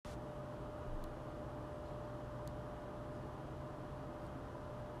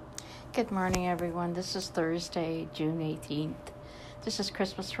Good morning, everyone. This is Thursday, June 18th. This is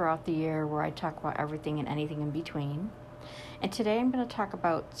Christmas Throughout the Year, where I talk about everything and anything in between. And today I'm going to talk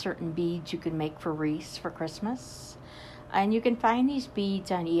about certain beads you can make for wreaths for Christmas. And you can find these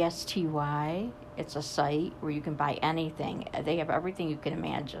beads on ESTY. It's a site where you can buy anything. They have everything you can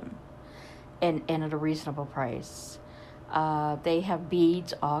imagine and at a reasonable price. They have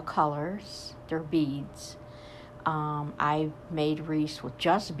beads, all colors. They're beads. I made wreaths with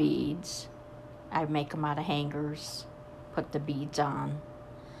just beads. I make them out of hangers, put the beads on.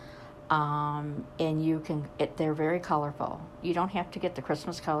 And you can, they're very colorful. You don't have to get the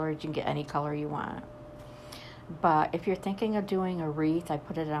Christmas colors, you can get any color you want. But if you're thinking of doing a wreath, I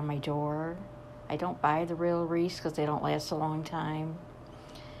put it on my door. I don't buy the real wreaths because they don't last a long time.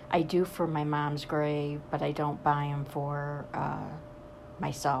 I do for my mom's grave, but I don't buy them for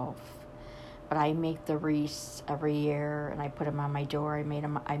myself. But I make the wreaths every year, and I put them on my door. I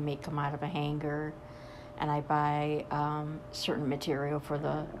make them out of a hanger, and I buy certain material for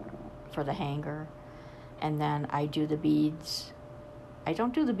the hanger, and then I do the beads. I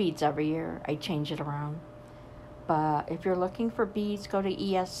don't do the beads every year. I change it around. But if you're looking for beads, go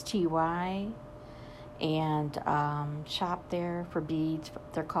to ESTY and shop there for beads.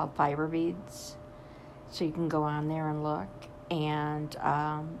 They're called fiber beads, so you can go on there and look. And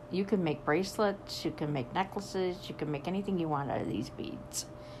you can make bracelets, you can make necklaces, you can make anything you want out of these beads.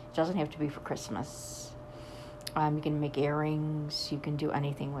 It doesn't have to be for Christmas. You can make earrings, you can do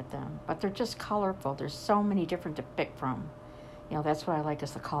anything with them. But they're just colorful. There's so many different to pick from. You know, that's what I like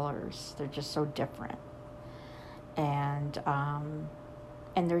is the colors. They're just so different. And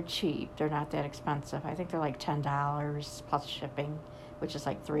they're cheap. They're not that expensive. I think they're like $10 plus shipping, which is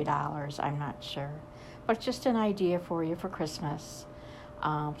like $3. I'm not sure. But it's just an idea for you for Christmas.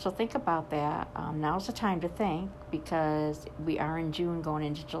 So think about that. Now's the time to think, because we are in June going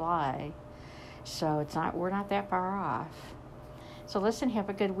into July. So we're not that far off. So listen, have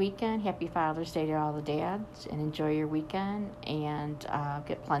a good weekend. Happy Father's Day to all the dads, and enjoy your weekend, and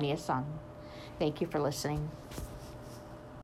get plenty of sun. Thank you for listening.